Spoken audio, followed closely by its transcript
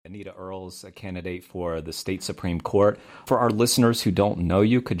Anita Earls, a candidate for the state Supreme Court. For our listeners who don't know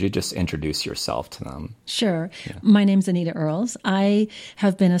you, could you just introduce yourself to them? Sure. Yeah. My name's Anita Earls. I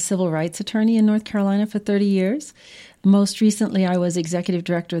have been a civil rights attorney in North Carolina for 30 years. Most recently, I was executive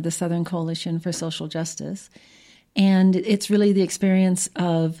director of the Southern Coalition for Social Justice. And it's really the experience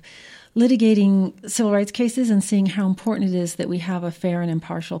of litigating civil rights cases and seeing how important it is that we have a fair and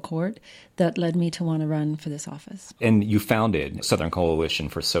impartial court that led me to want to run for this office. And you founded Southern Coalition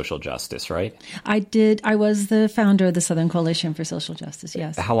for Social Justice, right? I did. I was the founder of the Southern Coalition for Social Justice,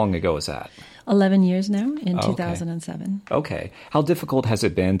 yes. How long ago was that? 11 years now, in 2007. Okay. How difficult has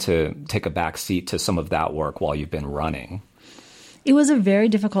it been to take a back seat to some of that work while you've been running? It was a very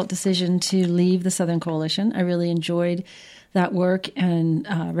difficult decision to leave the Southern Coalition. I really enjoyed that work and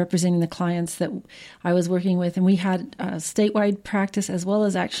representing the clients that I was working with. And we had a statewide practice as well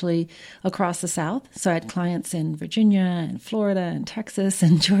as actually across the South. So I had clients in Virginia and Florida and Texas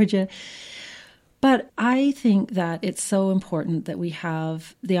and Georgia. But I think that it's so important that we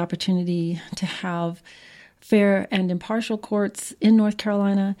have the opportunity to have fair and impartial courts in North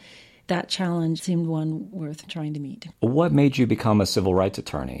Carolina. That challenge seemed one worth trying to meet. What made you become a civil rights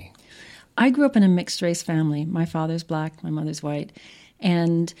attorney? I grew up in a mixed-race family. My father's black, my mother's white.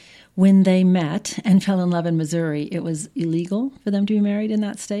 And when they met and fell in love in Missouri, it was illegal for them to be married in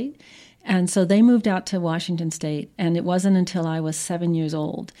that state. And so they moved out to Washington State. And it wasn't until I was 7 years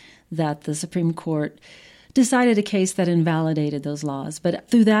old that the Supreme Court decided a case that invalidated those laws. But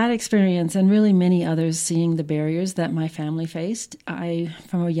through that experience and really many others, seeing the barriers that my family faced, I,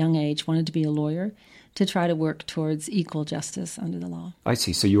 from a young age, wanted to be a lawyer to try to work towards equal justice under the law. I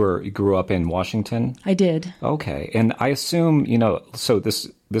see. So you grew up in Washington? I did. Okay. And I assume, so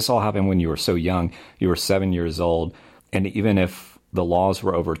this all happened when you were so young. You were 7 years old. And even if the laws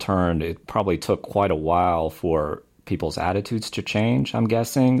were overturned, it probably took quite a while for people's attitudes to change, I'm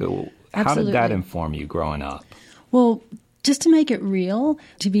guessing. Absolutely. How did that inform you growing up? Well, just to make it real,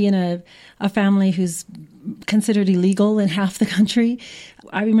 to be in a family who's considered illegal in half the country,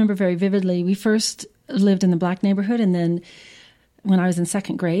 I remember very vividly, we first lived in the black neighborhood, and then when I was in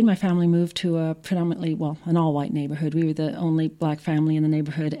second grade, my family moved to a predominantly, an all-white neighborhood. We were the only black family in the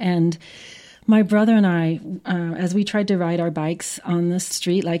neighborhood, and my brother and I, as we tried to ride our bikes on the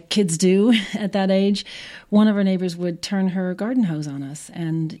street like kids do at that age, one of our neighbors would turn her garden hose on us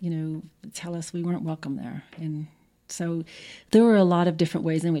and, tell us we weren't welcome there. And so there were a lot of different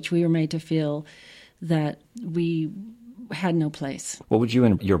ways in which we were made to feel that we had no place. What would you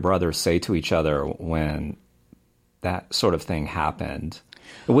and your brother say to each other when that sort of thing happened?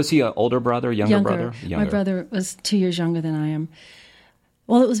 Was he an older brother, younger brother? Younger. My brother was 2 years younger than I am.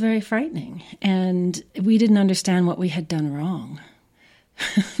 Well, it was very frightening, and we didn't understand what we had done wrong.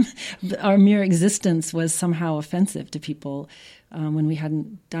 Our mere existence was somehow offensive to people when we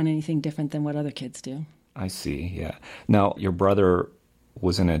hadn't done anything different than what other kids do. I see, yeah. Now, your brother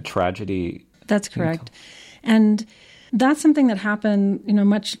was in a tragedy? That's correct. And that's something that happened,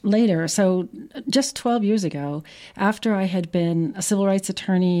 much later. So just 12 years ago, after I had been a civil rights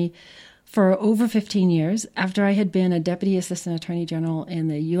attorney for over 15 years, after I had been a deputy assistant attorney general in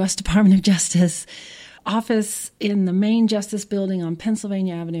the U.S. Department of Justice office in the main Justice Building on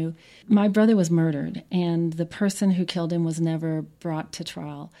Pennsylvania Avenue, my brother was murdered, and the person who killed him was never brought to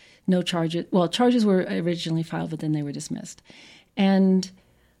trial. No charges. Well, charges were originally filed, but then they were dismissed. And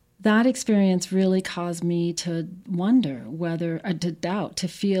that experience really caused me to wonder to doubt, to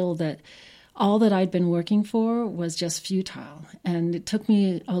feel that all that I'd been working for was just futile. And it took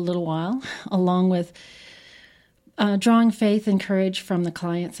me a little while, along with drawing faith and courage from the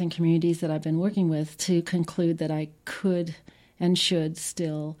clients and communities that I've been working with, to conclude that I could and should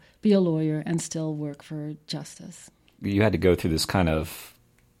still be a lawyer and still work for justice. You had to go through this kind of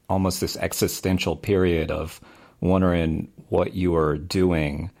almost this existential period of wondering what you were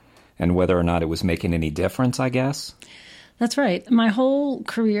doing and whether or not it was making any difference, I guess. That's right. My whole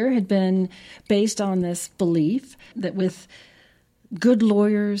career had been based on this belief that with good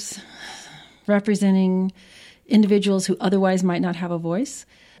lawyers representing individuals who otherwise might not have a voice,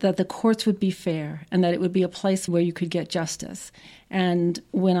 that the courts would be fair and that it would be a place where you could get justice. And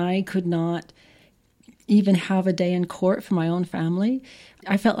when I could not even have a day in court for my own family,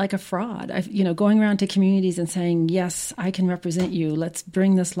 I felt like a fraud. Going around to communities and saying, yes, I can represent you. Let's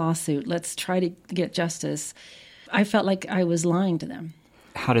bring this lawsuit. Let's try to get justice. I felt like I was lying to them.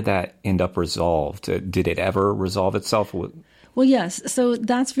 How did that end up resolved? Did it ever resolve itself? Well, yes. So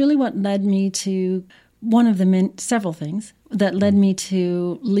that's really what led me to one of the several things that led me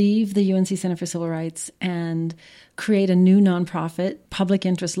to leave the UNC Center for Civil Rights and create a new nonprofit public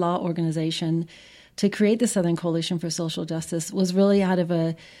interest law organization to create the Southern Coalition for Social Justice was really out of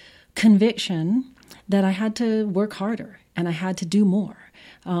a conviction that I had to work harder and I had to do more.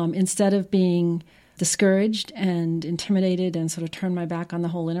 Instead of being discouraged and intimidated and sort of turn my back on the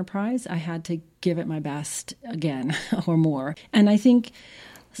whole enterprise, I had to give it my best again or more. And I think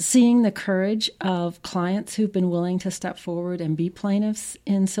seeing the courage of clients who've been willing to step forward and be plaintiffs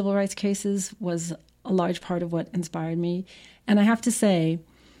in civil rights cases was a large part of what inspired me. And I have to say,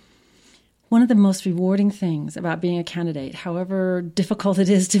 one of the most rewarding things about being a candidate, however difficult it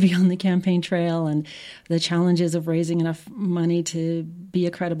is to be on the campaign trail and the challenges of raising enough money to be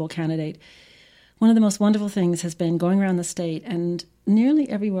a credible candidate, one of the most wonderful things has been going around the state, and nearly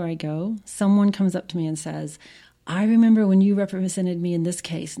everywhere I go, someone comes up to me and says, I remember when you represented me in this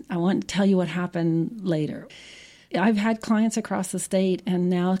case. I want to tell you what happened later. I've had clients across the state, and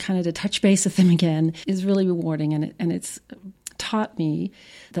now kind of to touch base with them again is really rewarding, and it's taught me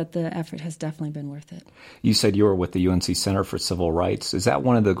that the effort has definitely been worth it. You said you were with the UNC Center for Civil Rights. Is that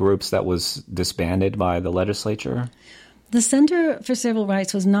one of the groups that was disbanded by the legislature? The Center for Civil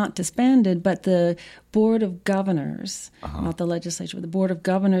Rights was not disbanded, but the Board of Governors, not the legislature, but the Board of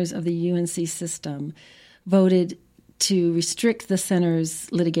Governors of the UNC system voted to restrict the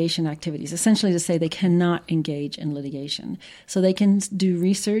center's litigation activities, essentially to say they cannot engage in litigation. So they can do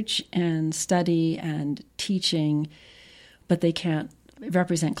research and study and teaching, but they can't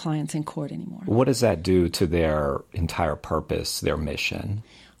represent clients in court anymore. What does that do to their entire purpose, their mission?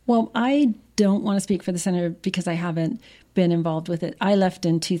 Well, I don't want to speak for the center because I haven't been involved with it. I left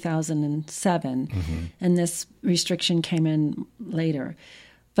in 2007, and this restriction came in later.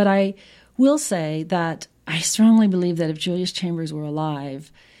 But I will say that I strongly believe that if Julius Chambers were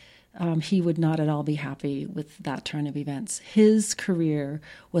alive, he would not at all be happy with that turn of events. His career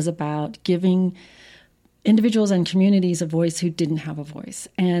was about giving individuals and communities a voice who didn't have a voice.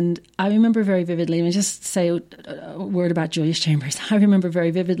 And I remember very vividly, let me just say a word about Julius Chambers. I remember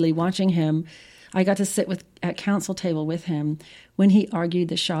very vividly watching him. I got to sit at council table with him when he argued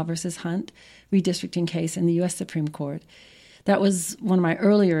the Shaw versus Hunt redistricting case in the U.S. Supreme Court. That was one of my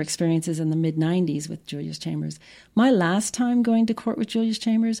earlier experiences in the mid-'90s with Julius Chambers. My last time going to court with Julius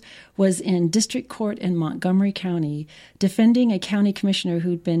Chambers was in district court in Montgomery County, defending a county commissioner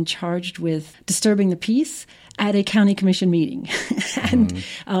who'd been charged with disturbing the peace at a county commission meeting. And,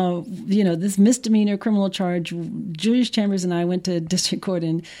 this misdemeanor criminal charge, Julius Chambers and I went to district court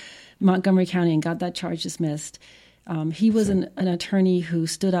in Montgomery County and got that charge dismissed. He was an attorney who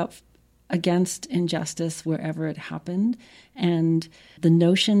stood up against injustice wherever it happened. And the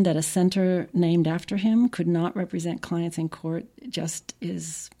notion that a center named after him could not represent clients in court just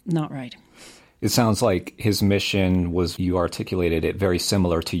is not right. It sounds like his mission was, you articulated it, very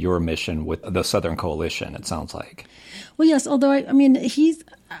similar to your mission with the Southern Coalition, it sounds like. Well, yes, although,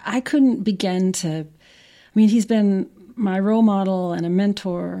 I couldn't begin to, he's been my role model and a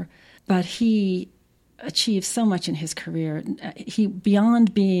mentor, but he achieved so much in his career. He,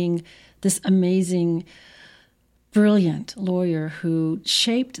 beyond being this amazing, brilliant lawyer who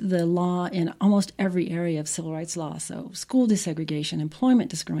shaped the law in almost every area of civil rights law. So school desegregation,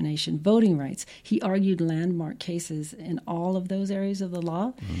 employment discrimination, voting rights. He argued landmark cases in all of those areas of the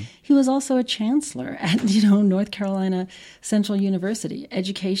law. He was also a chancellor at, North Carolina Central University.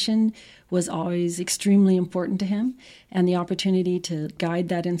 Education was always extremely important to him, and the opportunity to guide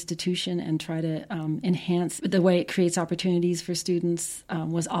that institution and try to enhance the way it creates opportunities for students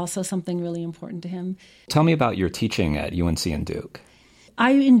was also something really important to him. Tell me about your teaching at UNC and Duke.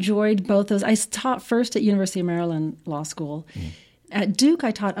 I enjoyed both those. I taught first at University of Maryland Law School. At Duke,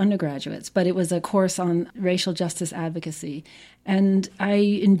 I taught undergraduates, but it was a course on racial justice advocacy. And I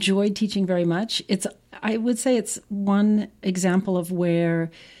enjoyed teaching very much. I would say it's one example of where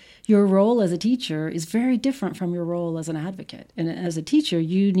your role as a teacher is very different from your role as an advocate. And as a teacher,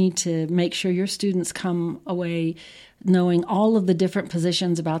 you need to make sure your students come away knowing all of the different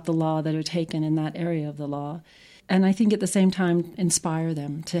positions about the law that are taken in that area of the law. And I think at the same time, inspire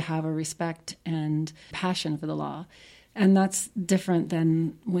them to have a respect and passion for the law. And that's different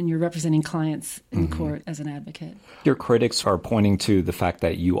than when you're representing clients in court as an advocate. Your critics are pointing to the fact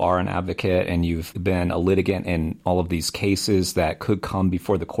that you are an advocate and you've been a litigant in all of these cases that could come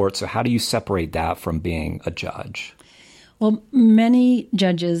before the court. So how do you separate that from being a judge? Well, many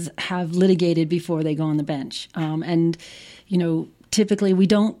judges have litigated before they go on the bench. Typically, we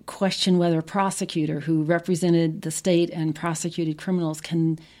don't question whether a prosecutor who represented the state and prosecuted criminals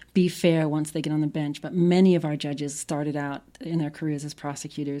can be fair once they get on the bench. But many of our judges started out in their careers as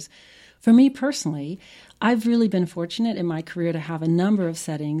prosecutors. For me personally, I've really been fortunate in my career to have a number of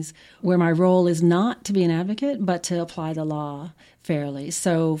settings where my role is not to be an advocate, but to apply the law fairly.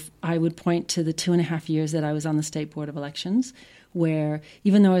 So I would point to the 2.5 years that I was on the State Board of Elections, where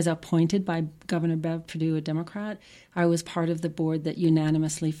even though I was appointed by Governor Bev Perdue, a Democrat, I was part of the board that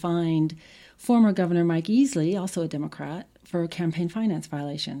unanimously fined former Governor Mike Easley, also a Democrat, for campaign finance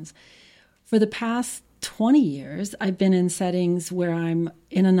violations. For the past 20 years, I've been in settings where I'm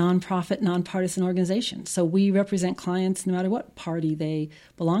in a nonprofit, nonpartisan organization. So we represent clients no matter what party they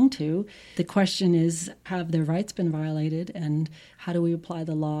belong to. The question is, have their rights been violated, and how do we apply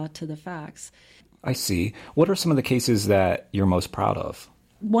the law to the facts? I see. What are some of the cases that you're most proud of?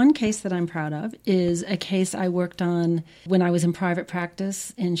 One case that I'm proud of is a case I worked on when I was in private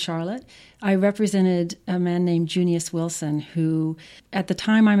practice in Charlotte. I represented a man named Junius Wilson, who at the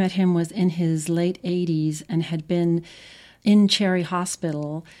time I met him was in his late 80s and had been in Cherry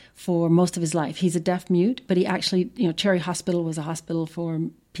Hospital for most of his life. He's a deaf mute, but he actually, Cherry Hospital was a hospital for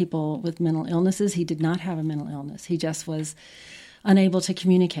people with mental illnesses. He did not have a mental illness. He just was unable to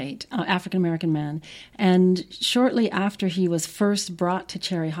communicate, African-American man. And shortly after he was first brought to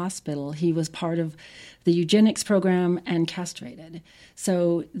Cherry Hospital, he was part of the eugenics program and castrated.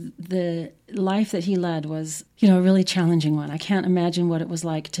 So the life that he led was, a really challenging one. I can't imagine what it was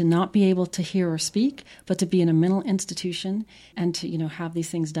like to not be able to hear or speak, but to be in a mental institution and to, have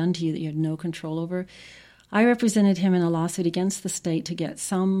these things done to you that you had no control over. I represented him in a lawsuit against the state to get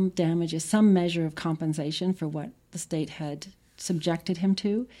some damages, some measure of compensation for what the state had subjected him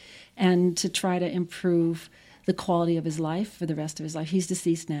to, and to try to improve the quality of his life for the rest of his life. He's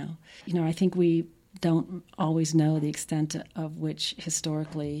deceased now. I think we don't always know the extent of which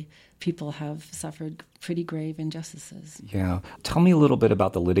historically people have suffered pretty grave injustices. Yeah. Tell me a little bit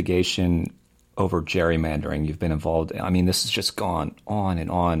about the litigation over gerrymandering you've been involved in. I mean, this has just gone on and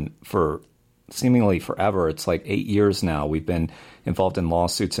on for seemingly forever. It's like 8 years now. We've been involved in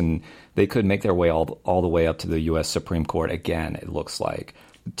lawsuits, and they could make their way all the way up to the U.S. Supreme Court again, it looks like.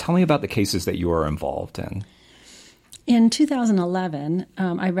 Tell me about the cases that you are involved in. In 2011,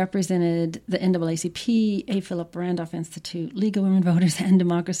 I represented the NAACP, A. Philip Randolph Institute, League of Women Voters, and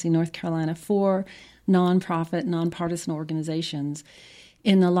Democracy North Carolina, 4 nonprofit, nonpartisan organizations,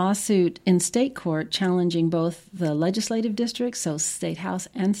 in a lawsuit in state court challenging both the legislative districts, so state house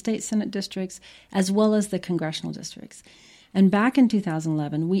and state senate districts, as well as the congressional districts. And back in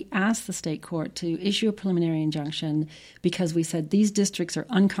 2011, we asked the state court to issue a preliminary injunction because we said these districts are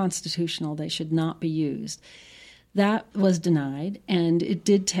unconstitutional, they should not be used. That was denied, and it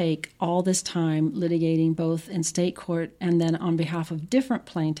did take all this time litigating both in state court and then on behalf of different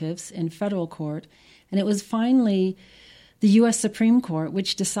plaintiffs in federal court. And it was finally the U.S. Supreme Court,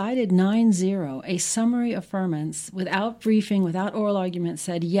 which decided 9-0, a summary affirmance without briefing, without oral argument,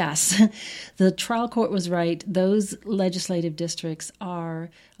 said yes, the trial court was right. Those legislative districts are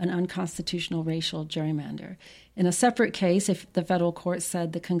an unconstitutional racial gerrymander. In a separate case, if the federal court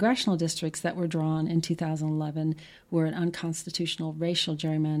said the congressional districts that were drawn in 2011 were an unconstitutional racial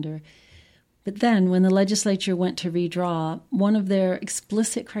gerrymander. But then when the legislature went to redraw, one of their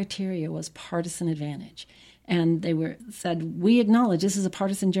explicit criteria was partisan advantage. And they said, we acknowledge this is a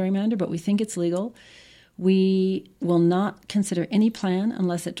partisan gerrymander, but we think it's legal. We will not consider any plan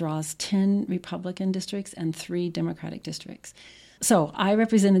unless it draws 10 Republican districts and 3 Democratic districts. So I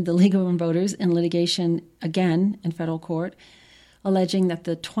represented the League of Women Voters in litigation again in federal court, alleging that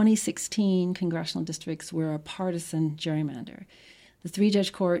the 2016 congressional districts were a partisan gerrymander. The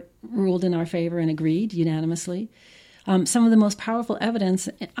 3-judge court ruled in our favor and agreed unanimously. Some of the most powerful evidence,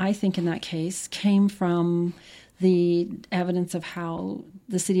 I think, in that case came from the evidence of how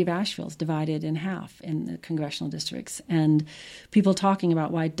the city of Asheville is divided in half in the congressional districts, and people talking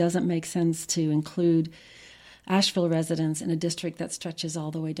about why it doesn't make sense to include Asheville residents in a district that stretches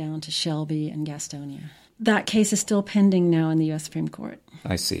all the way down to Shelby and Gastonia. That case is still pending now in the U.S. Supreme Court.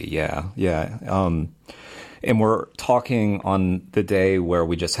 I see, yeah. And we're talking on the day where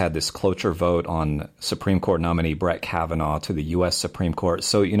we just had this cloture vote on Supreme Court nominee Brett Kavanaugh to the U.S. Supreme Court.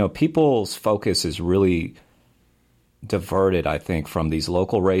 So, people's focus is really diverted, I think, from these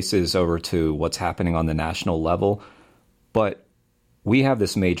local races over to what's happening on the national level. But we have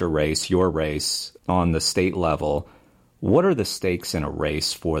this major race, your race, on the state level. What are the stakes in a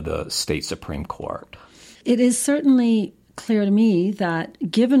race for the state Supreme Court? It is certainly clear to me that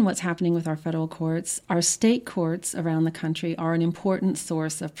given what's happening with our federal courts, our state courts around the country are an important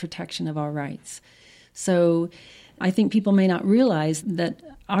source of protection of our rights. So I think people may not realize that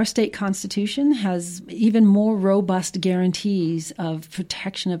Our state constitution has even more robust guarantees of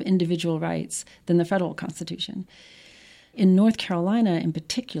protection of individual rights than the federal constitution. In North Carolina, in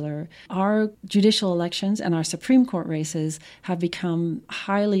particular, our judicial elections and our Supreme Court races have become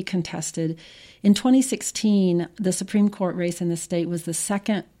highly contested. In 2016, the Supreme Court race in the state was the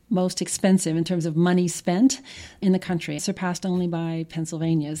second most expensive in terms of money spent in the country, surpassed only by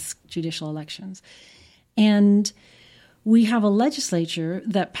Pennsylvania's judicial elections. And we have a legislature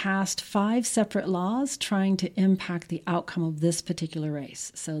that passed 5 separate laws trying to impact the outcome of this particular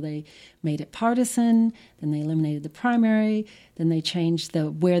race. So they made it partisan, then they eliminated the primary, then they changed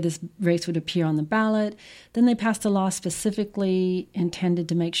where this race would appear on the ballot, then they passed a law specifically intended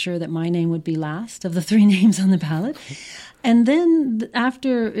to make sure that my name would be last of the 3 names on the ballot. And then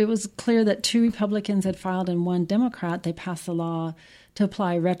after it was clear that 2 Republicans had filed and 1 Democrat, they passed a law to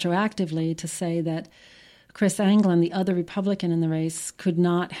apply retroactively to say that Chris Anglin, the other Republican in the race, could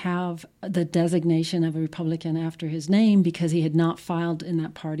not have the designation of a Republican after his name because he had not filed in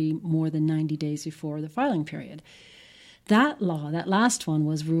that party more than 90 days before the filing period. That law, that last one,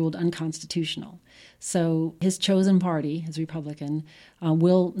 was ruled unconstitutional. So his chosen party, his Republican,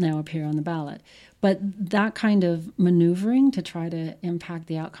 will now appear on the ballot. But that kind of maneuvering to try to impact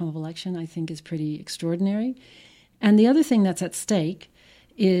the outcome of election, I think, is pretty extraordinary. And the other thing that's at stake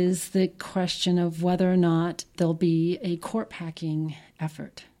is the question of whether or not there'll be a court packing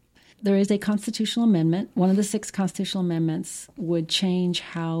effort. There is a constitutional amendment. One of the 6 constitutional amendments would change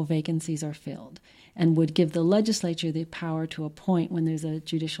how vacancies are filled and would give the legislature the power to appoint when there's a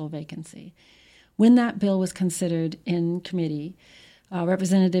judicial vacancy. When that bill was considered in committee,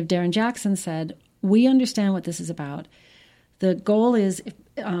 Representative Darren Jackson said, "We understand what this is about. The goal is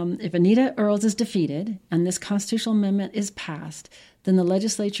if Anita Earls is defeated and this constitutional amendment is passed, then the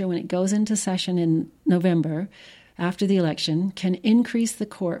legislature, when it goes into session in November after the election, can increase the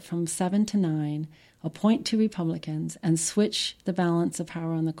court from 7 to 9, appoint 2 Republicans, and switch the balance of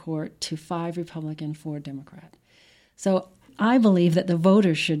power on the court to 5 Republican, 4 Democrat." So I believe that the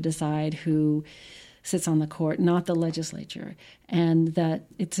voters should decide who sits on the court, not the legislature, and that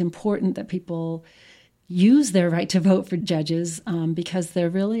it's important that people use their right to vote for judges because they're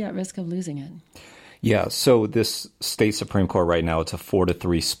really at risk of losing it. Yeah, so this state Supreme Court right now, it's a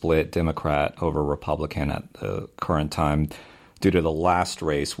 4-3 split Democrat over Republican at the current time due to the last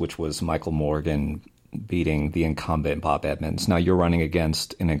race, which was Michael Morgan beating the incumbent Bob Edmonds. Now you're running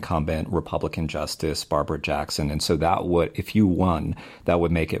against an incumbent Republican Justice, Barbara Jackson. And so that would, if you won, that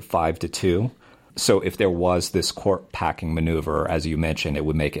would make it 5-2. So if there was this court packing maneuver, as you mentioned, it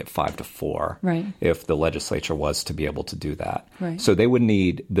would make it 5-4. Right. If the legislature was to be able to do that. Right. So they would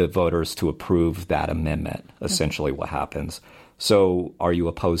need the voters to approve that amendment, essentially what happens. So are you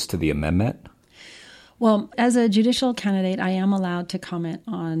opposed to the amendment? Well, as a judicial candidate, I am allowed to comment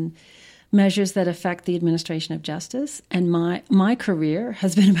on measures that affect the administration of justice. And my career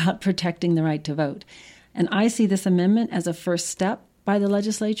has been about protecting the right to vote. And I see this amendment as a first step by the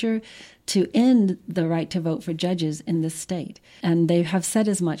legislature to end the right to vote for judges in this state. And they have said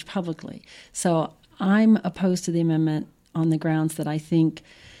as much publicly. So I'm opposed to the amendment on the grounds that I think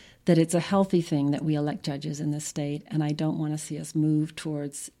that it's a healthy thing that we elect judges in this state, and I don't want to see us move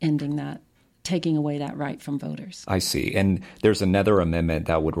towards ending that, taking away that right from voters. I see. And there's another amendment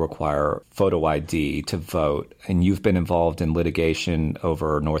that would require photo ID to vote. And you've been involved in litigation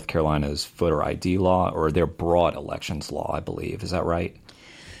over North Carolina's voter ID law or their broad elections law, I believe. Is that right?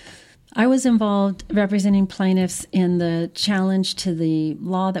 I was involved representing plaintiffs in the challenge to the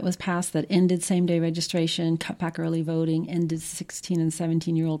law that was passed that ended same-day registration, cut back early voting, ended 16 and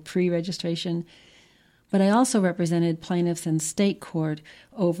 17-year-old pre-registration. But I also represented plaintiffs in state court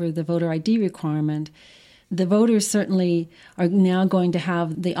over the voter ID requirement. The voters certainly are now going to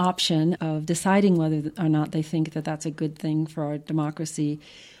have the option of deciding whether or not they think that that's a good thing for our democracy.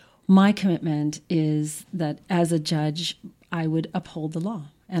 My commitment is that as a judge, I would uphold the law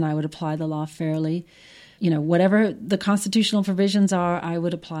and I would apply the law fairly. You know, whatever the constitutional provisions are, I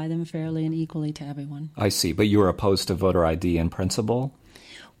would apply them fairly and equally to everyone. I see. But you are opposed to voter ID in principle?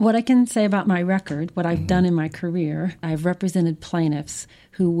 What I can say about my record, what I've done in my career, I've represented plaintiffs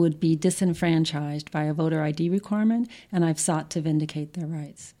who would be disenfranchised by a voter ID requirement, and I've sought to vindicate their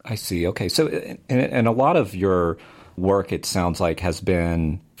rights. I see. Okay. So, and a lot of your work, it sounds like, has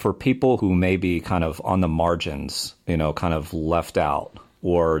been for people who may be kind of on the margins, you know, kind of left out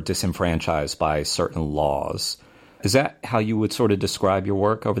or disenfranchised by certain laws. Is that how you would sort of describe your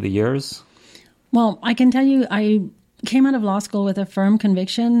work over the years? Well, I can tell you I came out of law school with a firm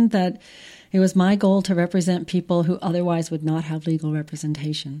conviction that it was my goal to represent people who otherwise would not have legal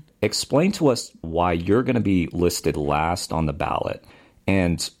representation. Explain to us why you're going to be listed last on the ballot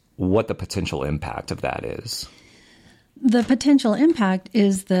and what the potential impact of that is. The potential impact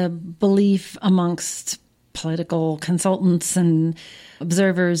is the belief amongst political consultants and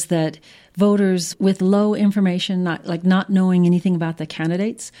observers that voters with low information, not knowing anything about the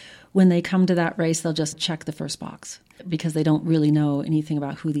candidates, when they come to that race, they'll just check the first box because they don't really know anything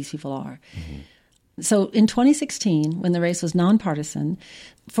about who these people are. Mm-hmm. So in 2016, when the race was nonpartisan,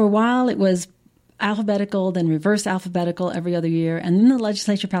 for a while it was alphabetical, then reverse alphabetical every other year. And then the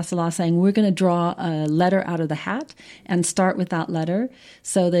legislature passed a law saying we're going to draw a letter out of the hat and start with that letter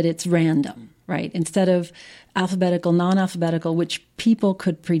so that it's random, right? Instead of alphabetical, non-alphabetical, which people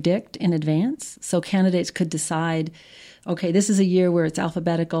could predict in advance. So candidates could decide, okay, this is a year where it's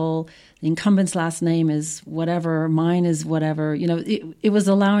alphabetical. The incumbent's last name is whatever, mine is whatever. It was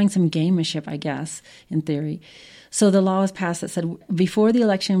allowing some gamemanship, I guess, in theory. So the law was passed that said before the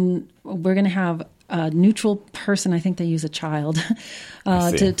election, we're going to have a neutral person, I think they use a child,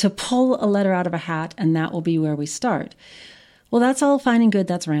 to pull a letter out of a hat, and that will be where we start. Well, that's all fine and good.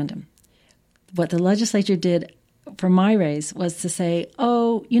 That's random. What the legislature did for my race was to say,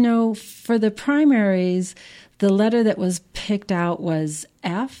 for the primaries, the letter that was picked out was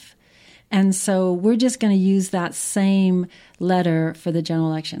F. And so we're just going to use that same letter for the general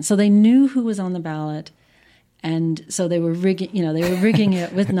election. So they knew who was on the ballot. And so they were rigging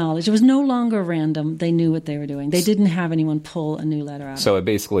it with knowledge. It was no longer random. They knew what they were doing. They didn't have anyone pull a new letter out. So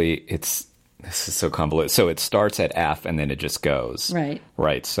this is so convoluted. So it starts at F and then it just goes. Right.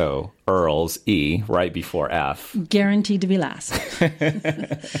 Right. So Earl's E right before F. Guaranteed to be last.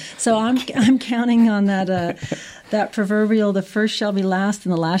 So I'm counting on that proverbial, the first shall be last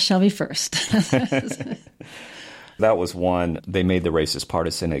and the last shall be first. That was one. They made the races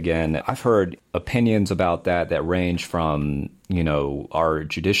partisan again. I've heard opinions about that range from, our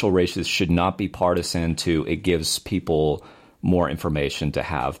judicial races should not be partisan to it gives people more information to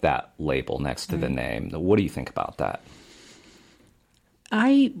have that label next to the name. What do you think about that?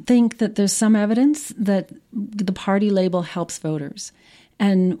 I think that there's some evidence that the party label helps voters.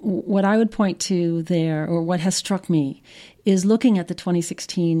 And what I would point to there, or what has struck me, is looking at the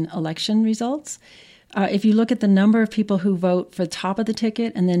 2016 election results. If you look at the number of people who vote for the top of the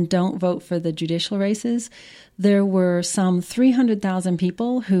ticket and then don't vote for the judicial races, there were some 300,000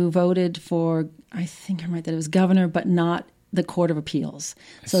 people who voted for, I think I'm right, that it was governor, but not the Court of Appeals.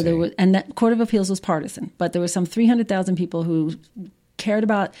 So there was, and that Court of Appeals was partisan, but there were some 300,000 people who cared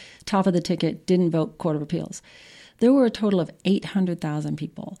about top of the ticket, didn't vote Court of Appeals. There were a total of 800,000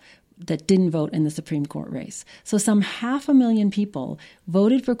 people that didn't vote in the Supreme Court race. So some 500,000 people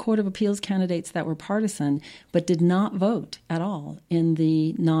voted for Court of Appeals candidates that were partisan, but did not vote at all in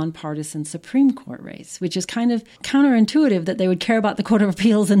the nonpartisan Supreme Court race, which is kind of counterintuitive that they would care about the Court of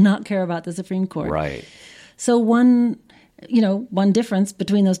Appeals and not care about the Supreme Court. Right. So one difference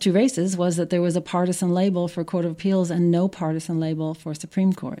between those two races was that there was a partisan label for Court of Appeals and no partisan label for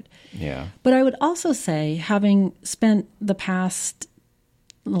Supreme Court. Yeah. But I would also say, having spent the past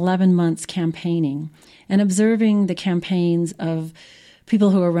 11 months campaigning and observing the campaigns of people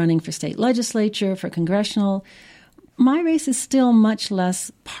who are running for state legislature, for congressional, my race is still much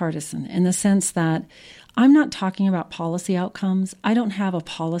less partisan in the sense that I'm not talking about policy outcomes. I don't have a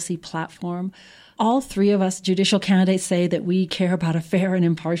policy platform. All three of us judicial candidates say that we care about a fair and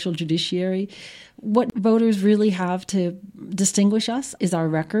impartial judiciary. What voters really have to distinguish us is our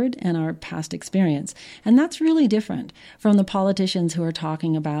record and our past experience. And that's really different from the politicians who are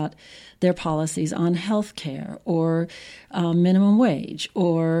talking about their policies on health care or minimum wage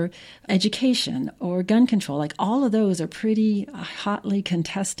or education or gun control. Like, all of those are pretty hotly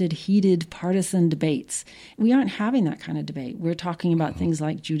contested, heated, partisan debates. We aren't having that kind of debate. We're talking about things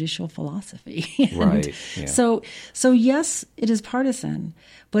like judicial philosophy. Right. Yeah. So yes, it is partisan,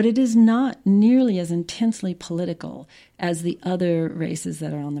 but it is not nearly as intensely political as the other races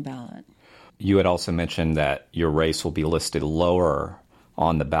that are on the ballot. You had also mentioned that your race will be listed lower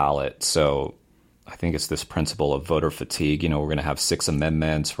on the ballot. So I think it's this principle of voter fatigue. We're going to have 6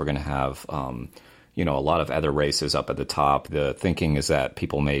 amendments. We're going to have, a lot of other races up at the top. The thinking is that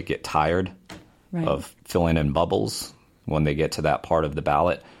people may get tired of filling in bubbles when they get to that part of the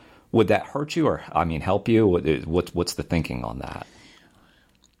ballot. Would that hurt you or, help you? What's the thinking on that?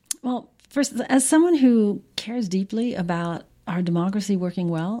 Well, first, as someone who cares deeply about our democracy working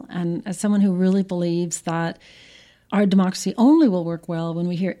well, and as someone who really believes that our democracy only will work well when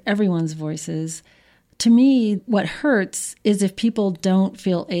we hear everyone's voices, to me, what hurts is if people don't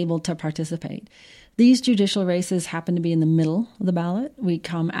feel able to participate. These judicial races happen to be in the middle of the ballot. We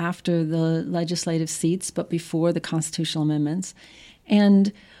come after the legislative seats, but before the constitutional amendments.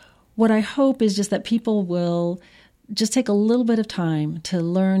 And what I hope is just that people will just take a little bit of time to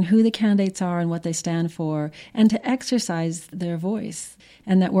learn who the candidates are and what they stand for, and to exercise their voice,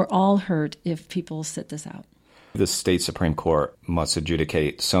 and that we're all heard if people sit this out. The state Supreme Court must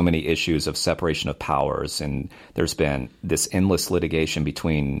adjudicate so many issues of separation of powers, and there's been this endless litigation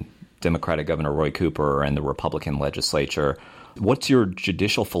between Democratic Governor Roy Cooper and the Republican legislature. What's your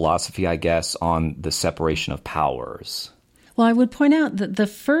judicial philosophy, I guess, on the separation of powers? Well, I would point out that the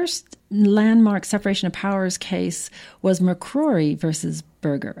first landmark separation of powers case was McCrory versus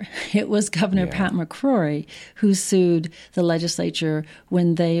Berger. It was Governor Pat McCrory who sued the legislature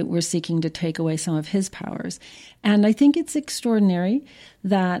when they were seeking to take away some of his powers. And I think it's extraordinary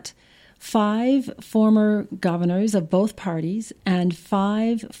that 5 former governors of both parties and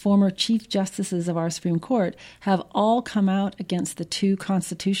 5 former chief justices of our Supreme Court have all come out against the 2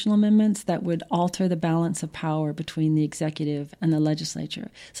 constitutional amendments that would alter the balance of power between the executive and the legislature.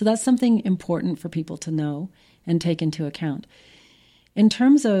 So that's something important for people to know and take into account. In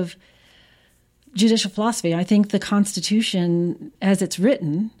terms of judicial philosophy, I think the Constitution, as it's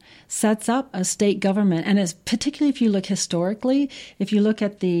written, sets up a state government. And as particularly if you look historically, if you look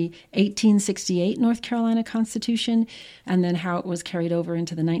at the 1868 North Carolina Constitution and then how it was carried over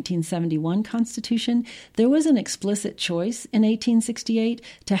into the 1971 Constitution, there was an explicit choice in 1868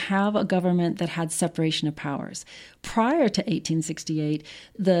 to have a government that had separation of powers. Prior to 1868,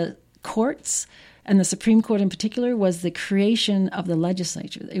 the courts, and the Supreme Court in particular, was the creation of the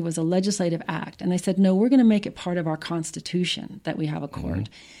legislature. It was a legislative act. And they said, no, we're going to make it part of our Constitution that we have a court.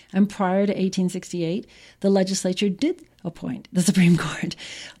 Mm-hmm. And prior to 1868, the legislature did appoint the Supreme Court.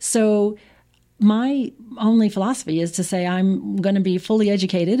 So my only philosophy is to say I'm going to be fully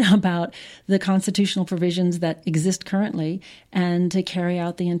educated about the constitutional provisions that exist currently and to carry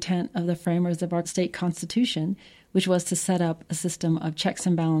out the intent of the framers of our state constitution, which was to set up a system of checks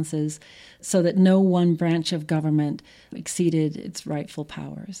and balances so that no one branch of government exceeded its rightful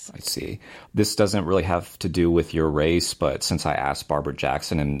powers. I see. This doesn't really have to do with your race, but since I asked Barbara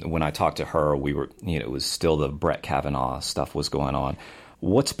Jackson, and when I talked to her, it was still the Brett Kavanaugh stuff was going on.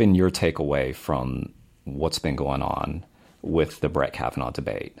 What's been your takeaway from what's been going on with the Brett Kavanaugh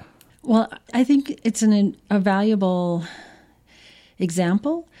debate? Well, I think it's a valuable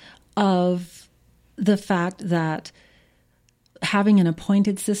example of the fact that having an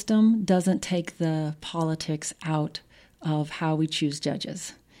appointed system doesn't take the politics out of how we choose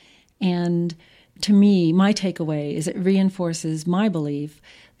judges. And to me, my takeaway is it reinforces my belief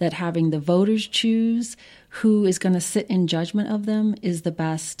that having the voters choose who is going to sit in judgment of them is the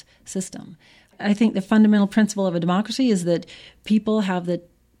best system. I think the fundamental principle of a democracy is that people have the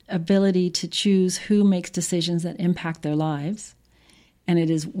ability to choose who makes decisions that impact their lives. And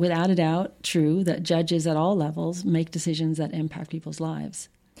it is without a doubt true that judges at all levels make decisions that impact people's lives.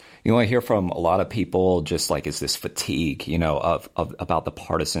 I hear from a lot of people just like it's this fatigue, of about the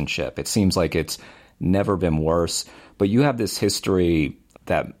partisanship. It seems like it's never been worse. But you have this history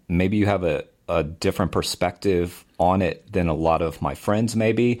that maybe you have a different perspective on it than a lot of my friends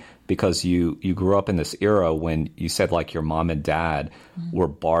maybe, because you grew up in this era when you said like your mom and dad were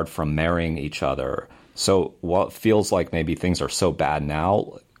barred from marrying each other. So while it feels like maybe things are so bad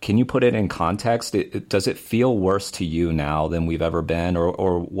now, can you put it in context? Does it feel worse to you now than we've ever been,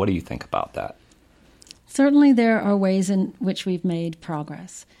 or what do you think about that? Certainly there are ways in which we've made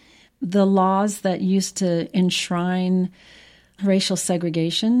progress. The laws that used to enshrine racial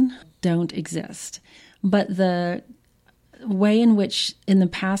segregation don't exist. But the way in which in the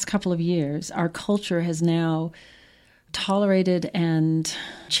past couple of years our culture has now tolerated and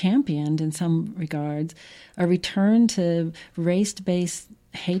championed, in some regards, a return to race-based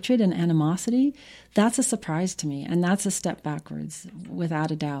hatred and animosity, that's a surprise to me, and that's a step backwards,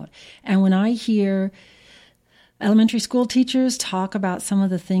 without a doubt. And when I hear elementary school teachers talk about some of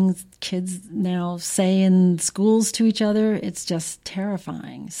the things kids now say in schools to each other, it's just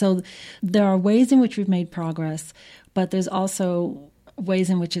terrifying. So there are ways in which we've made progress, but there's also ways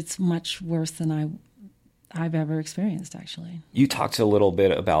in which it's much worse than I've ever experienced, actually. You talked a little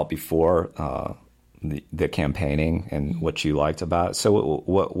bit about before the campaigning and what you liked about it. So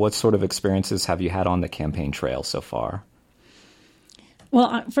what sort of experiences have you had on the campaign trail so far?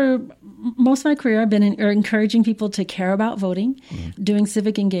 Well, for most of my career, I've been encouraging people to care about voting, doing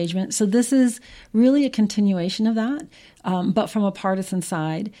civic engagement. So this is really a continuation of that, but from a partisan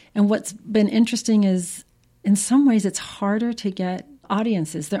side. And what's been interesting is, in some ways, it's harder to get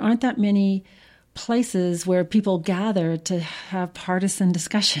audiences. There aren't that many places where people gather to have partisan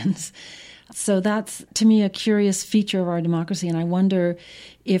discussions. So that's, to me, a curious feature of our democracy. And I wonder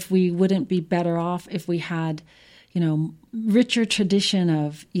if we wouldn't be better off if we had, richer tradition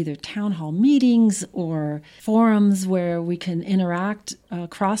of either town hall meetings or forums where we can interact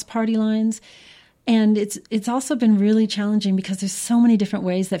across party lines. And it's also been really challenging because there's so many different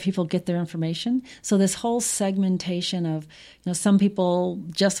ways that people get their information. So this whole segmentation of, some people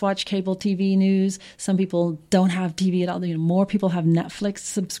just watch cable TV news, some people don't have TV at all. More people have Netflix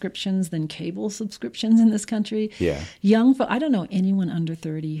subscriptions than cable subscriptions in this country. Yeah. I don't know anyone under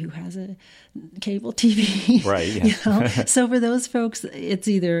 30 who has a cable TV. Right. Yeah. So for those folks, it's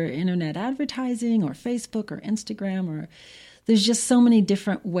either internet advertising or Facebook or Instagram or... There's just so many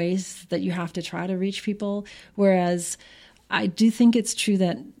different ways that you have to try to reach people. Whereas I do think it's true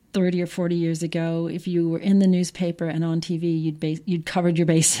that 30 or 40 years ago, if you were in the newspaper and on TV, you'd covered your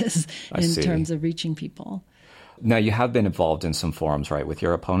bases in terms of reaching people. Now, you have been involved in some forums, right, with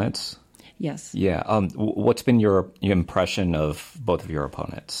your opponents? Yes. Yeah. What's been your impression of both of your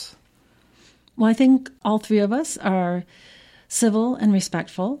opponents? Well, I think all three of us are civil and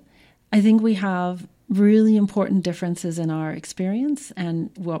respectful. I think we have really important differences in our experience and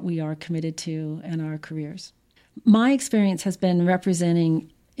what we are committed to in our careers. My experience has been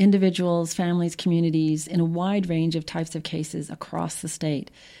representing individuals, families, communities in a wide range of types of cases across the state.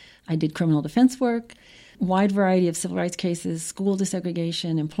 I did criminal defense work, wide variety of civil rights cases, school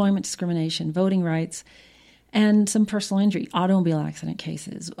desegregation, employment discrimination, voting rights, and some personal injury, automobile accident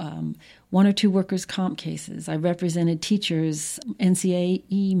cases, one or two workers' comp cases. I represented teachers,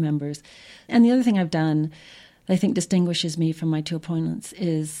 NCAE members. And the other thing I've done that I think distinguishes me from my two opponents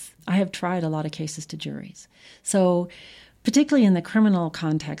is I have tried a lot of cases to juries. So particularly in the criminal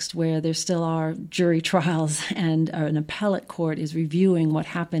context where there still are jury trials and an appellate court is reviewing what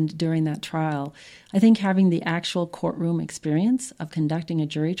happened during that trial, I think having the actual courtroom experience of conducting a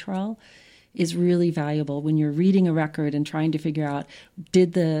jury trial is really valuable when you're reading a record and trying to figure out,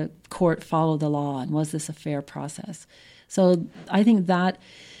 did the court follow the law and was this a fair process? So I think that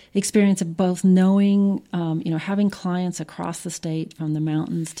experience of both knowing, having clients across the state from the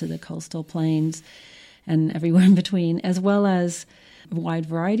mountains to the coastal plains and everywhere in between, as well as a wide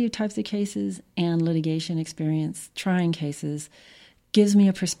variety of types of cases and litigation experience, trying cases, gives me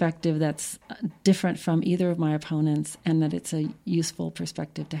a perspective that's different from either of my opponents and that it's a useful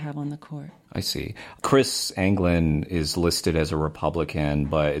perspective to have on the court. I see. Chris Anglin is listed as a Republican,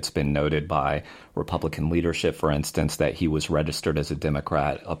 but it's been noted by Republican leadership, for instance, that he was registered as a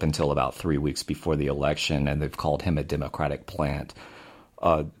Democrat up until about 3 weeks before the election, and they've called him a Democratic plant.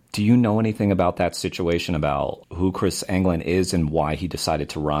 Do you know anything about that situation, about who Chris Anglin is and why he decided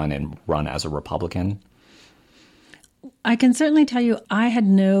to run as a Republican? I can certainly tell you I had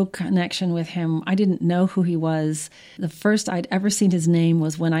no connection with him. I didn't know who he was. The first I'd ever seen his name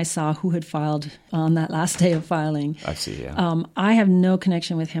was when I saw who had filed on that last day of filing. I see, yeah. I have no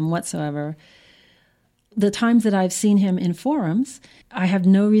connection with him whatsoever. The times that I've seen him in forums, I have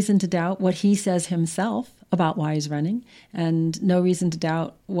no reason to doubt what he says himself about why he's running, and no reason to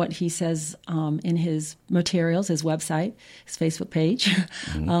doubt what he says in his materials, his website, his Facebook page,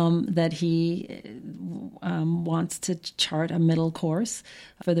 that he wants to chart a middle course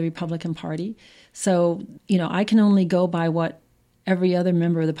for the Republican Party. So, I can only go by what every other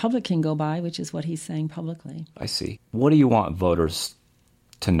member of the public can go by, which is what he's saying publicly. I see. What do you want voters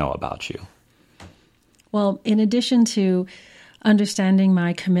to know about you? Well, in addition to understanding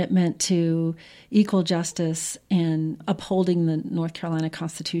my commitment to equal justice and upholding the North Carolina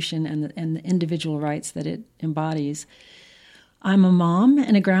Constitution and the individual rights that it embodies, I'm a mom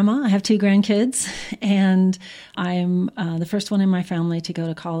and a grandma. I have 2 grandkids, and I'm the first one in my family to go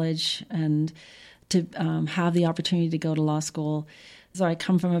to college and to have the opportunity to go to law school. So I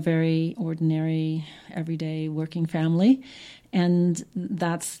come from a very ordinary, everyday working family, and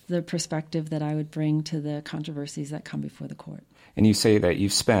that's the perspective that I would bring to the controversies that come before the court. And you say that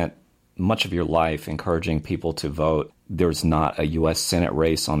you've spent much of your life encouraging people to vote. There's not a U.S. Senate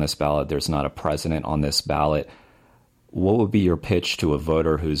race on this ballot. There's not a president on this ballot. What would be your pitch to a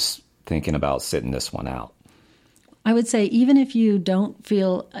voter who's thinking about sitting this one out? I would say even if you don't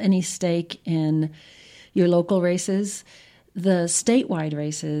feel any stake in your local races, the statewide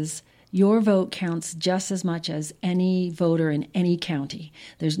races, your vote counts just as much as any voter in any county.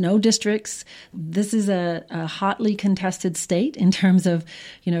 There's no districts. This is a hotly contested state in terms of,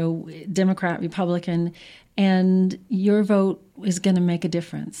 Democrat, Republican, and your vote is going to make a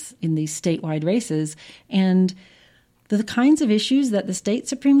difference in these statewide races. And the kinds of issues that the state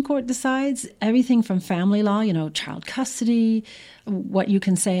Supreme Court decides, everything from family law, child custody, what you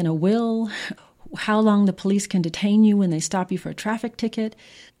can say in a will, how long the police can detain you when they stop you for a traffic ticket,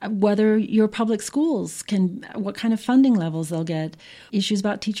 whether your public schools what kind of funding levels they'll get, issues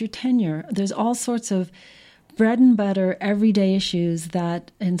about teacher tenure. There's all sorts of bread and butter, everyday issues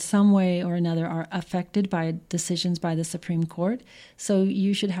that in some way or another are affected by decisions by the Supreme Court. So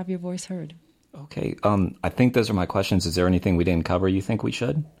you should have your voice heard. Okay. I think those are my questions. Is there anything we didn't cover you think we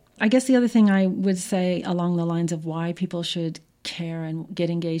should? I guess the other thing I would say along the lines of why people should care and get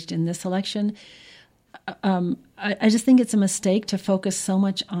engaged in this election, I just think it's a mistake to focus so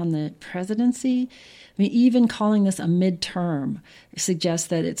much on the presidency. I mean, even calling this a midterm suggests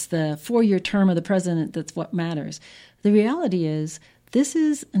that it's the 4-year term of the president that's what matters. The reality is this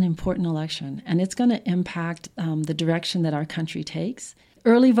is an important election, and it's going to impact the direction that our country takes.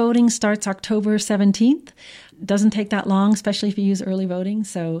 Early voting starts October 17th. Doesn't take that long, especially if you use early voting.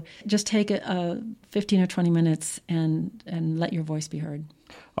 So just take 15 or 20 minutes and let your voice be heard.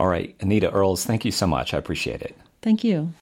 All right. Anita Earls, thank you so much. I appreciate it. Thank you.